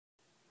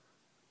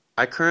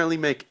I currently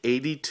make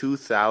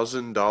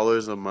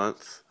 $82,000 a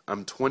month.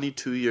 I'm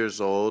 22 years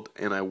old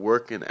and I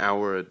work an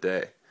hour a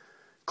day.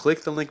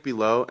 Click the link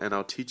below and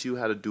I'll teach you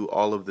how to do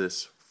all of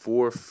this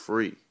for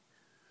free.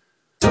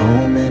 So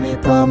many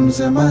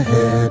problems in my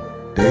head.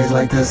 Days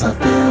like this I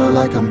feel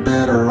like I'm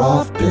better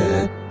off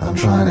dead. I'm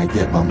trying to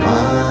get my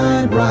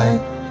mind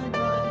right.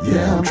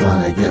 Yeah, I'm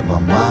trying to get my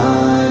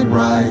mind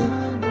right.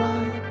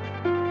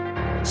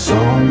 So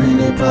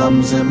many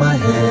problems in my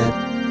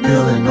head.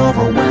 Feeling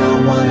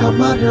overwhelmed while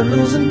I'm out here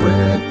losing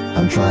bread.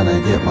 I'm trying to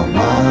get my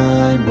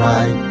mind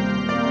right.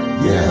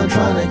 Yeah, I'm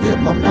trying to get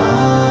my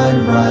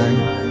mind right.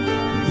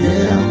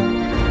 Yeah.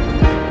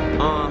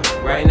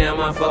 Right now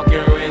my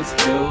fucking rent's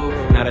due.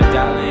 Not a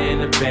dollar in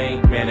the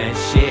bank, man, that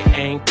shit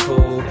ain't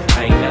cool.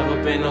 I ain't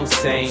never been no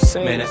saint,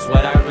 man, that's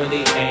what I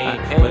really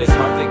ain't. But it's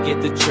hard to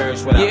get to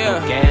church without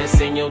no gas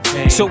in your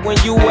tank. So when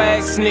you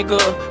ask, nigga,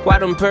 why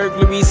them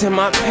burglaries in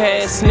my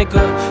past,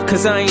 nigga?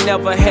 Cause I ain't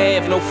never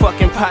have no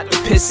fucking pot to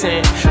piss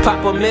in.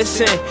 Papa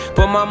missing,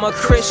 but mama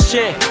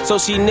Christian, so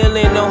she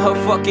kneeling on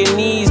her fucking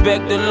knees.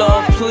 Beg the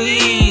Lord,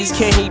 please,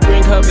 can he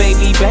bring her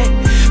baby back?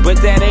 But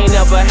that ain't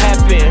never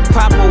happened.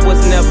 Papa was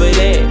never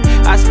there.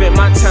 I spent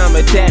my time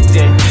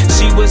adapting.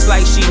 She was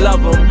like she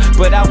love him,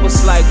 but I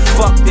was like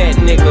fuck that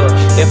nigga.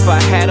 If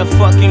I had a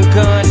fucking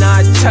gun,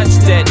 I'd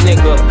touch that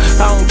nigga.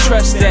 I don't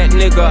trust that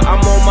nigga. I'm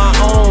on my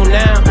own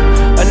now.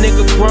 A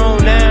nigga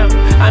grown now.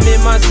 I'm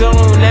in my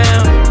zone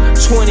now.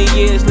 20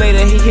 years later,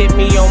 he hit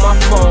me on my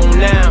phone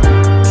now.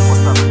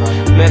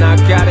 Man, I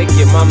gotta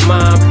get my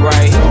mind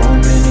right. So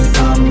many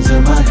problems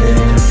in my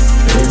head.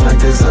 Days like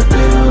this I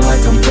feel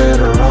like I'm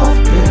better off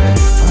dead.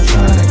 I'm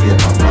trying to get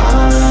my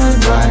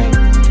mind right.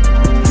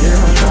 Yeah,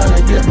 I'm trying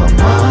to get my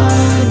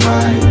mind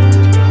right.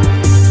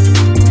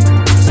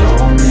 So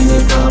many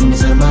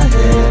problems in my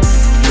head.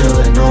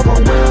 Feeling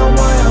overwhelmed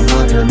while I'm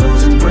out here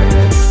losing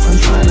bread. I'm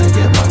trying to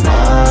get my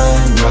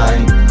mind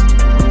right.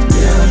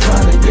 Yeah, I'm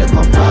trying to get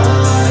my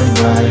mind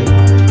right.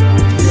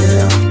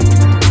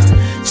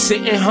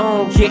 Sitting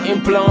home,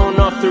 getting blown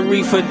off the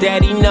reefer.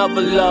 Daddy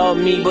never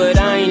loved me, but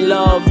I ain't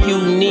love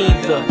you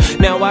neither.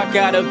 Now I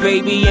got a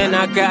baby and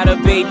I got a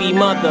baby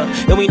mother,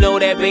 and we know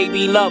that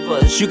baby love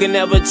us. You can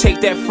never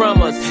take that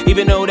from us.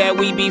 Even though that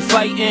we be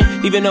fighting,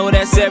 even though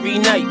that's every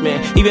night,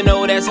 man. Even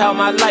though that's how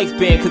my life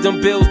been, cause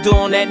them bills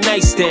doing that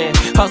nightstand.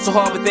 Hustle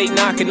hard but they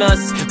knocking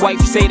us.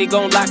 Wifey say they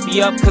gon' lock me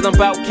up, cause I'm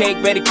bout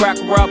cake, Betty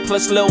Crocker up.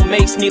 Plus Lil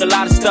Mace need a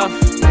lot of stuff.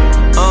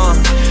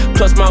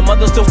 Plus my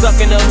mother still stuck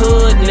in the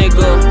hood,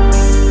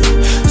 nigga.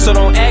 So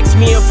don't ask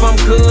me if I'm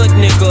good,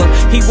 nigga.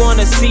 He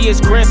wanna see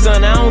his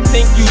grandson, I don't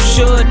think you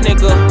should,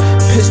 nigga.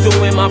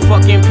 Pistol in my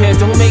fucking pants,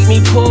 don't make me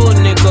pull,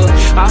 nigga.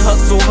 I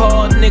hustle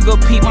hard, nigga,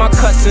 peep my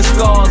cuts and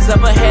scars.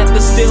 Ever had to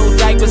steal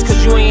diapers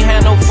cause you ain't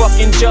had no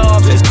fucking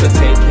job? Just to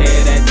take care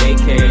of that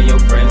daycare, your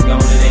friends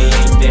gone and they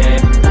ain't there.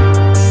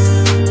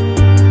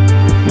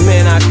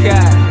 Man, I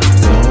got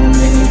so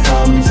many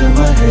problems in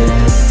my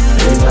head.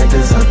 Days like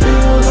this I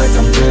feel like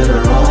I'm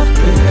better off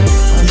dead.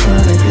 I'm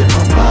trying to get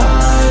my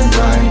mind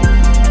right.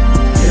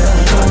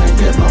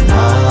 Get my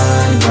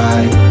mind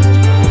right.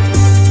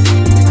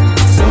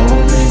 So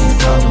many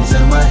problems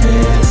in my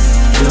head.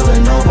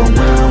 Feeling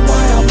overwhelmed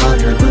while I'm out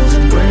here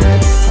losing bread.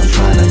 I'm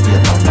trying to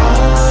get my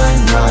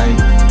mind right.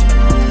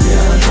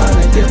 Yeah, I'm trying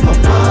to get my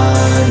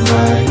mind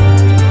right.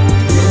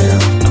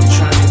 Yeah, I'm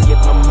trying to get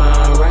my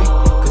mind right,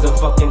 cause the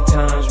fucking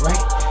time's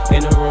right.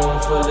 In a room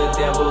full of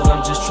devils,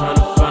 I'm just trying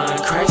to find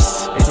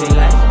Christ. They say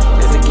life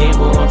is a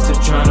gamble, I'm still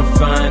trying to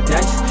find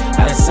dice.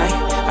 Out of sight,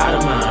 out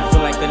of mind.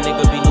 Feel like the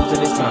nigga be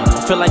losing his mind.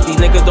 Feel like these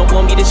niggas don't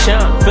want me to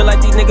shine. Feel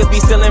like these niggas be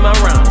stealing my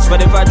rhymes.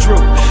 But if I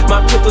drew my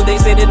pistol, they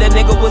say that that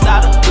nigga was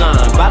out of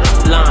line. Bottom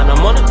line,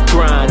 I'm on the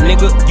grind,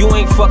 nigga. You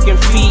ain't fucking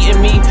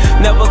feeding me.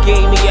 Never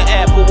gave me an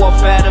apple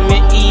off Adam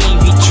and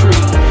Eve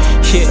tree.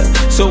 Yeah,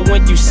 so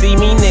when you see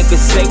me, nigga,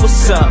 say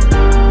what's up.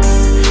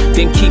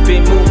 Then keep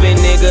it moving,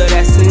 nigga,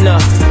 that's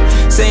enough.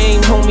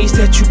 Same homies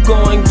that you go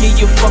and give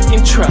your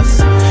fucking trust.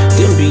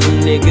 Them be the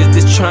niggas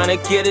that's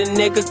tryna get a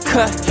nigga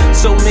cut.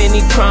 So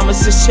many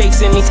promises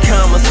chasing these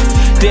commas.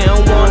 They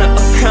don't wanna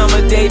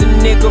accommodate a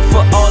nigga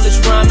for all this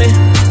rhyming.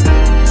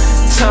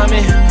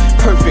 Timing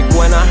perfect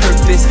when I heard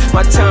this.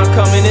 My time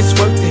coming, it's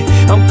worth it.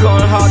 I'm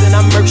going hard and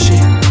I'm murk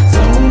shit.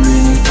 so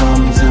many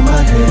problems in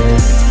my head.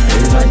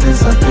 Days like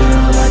this I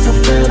feel like I'm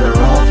better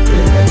off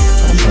dead.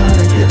 I'm trying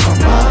to get my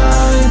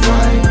mind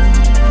right.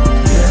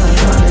 Yeah, I'm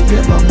trying to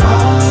get my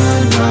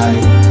mind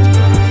right.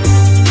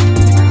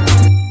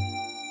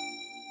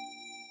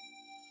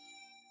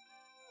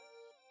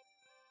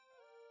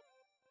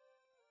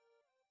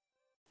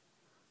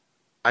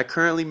 I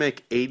currently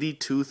make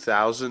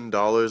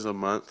 $82,000 a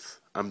month.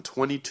 I'm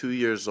 22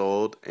 years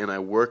old and I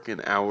work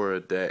an hour a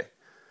day.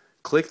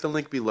 Click the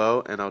link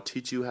below and I'll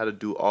teach you how to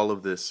do all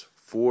of this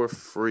for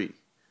free.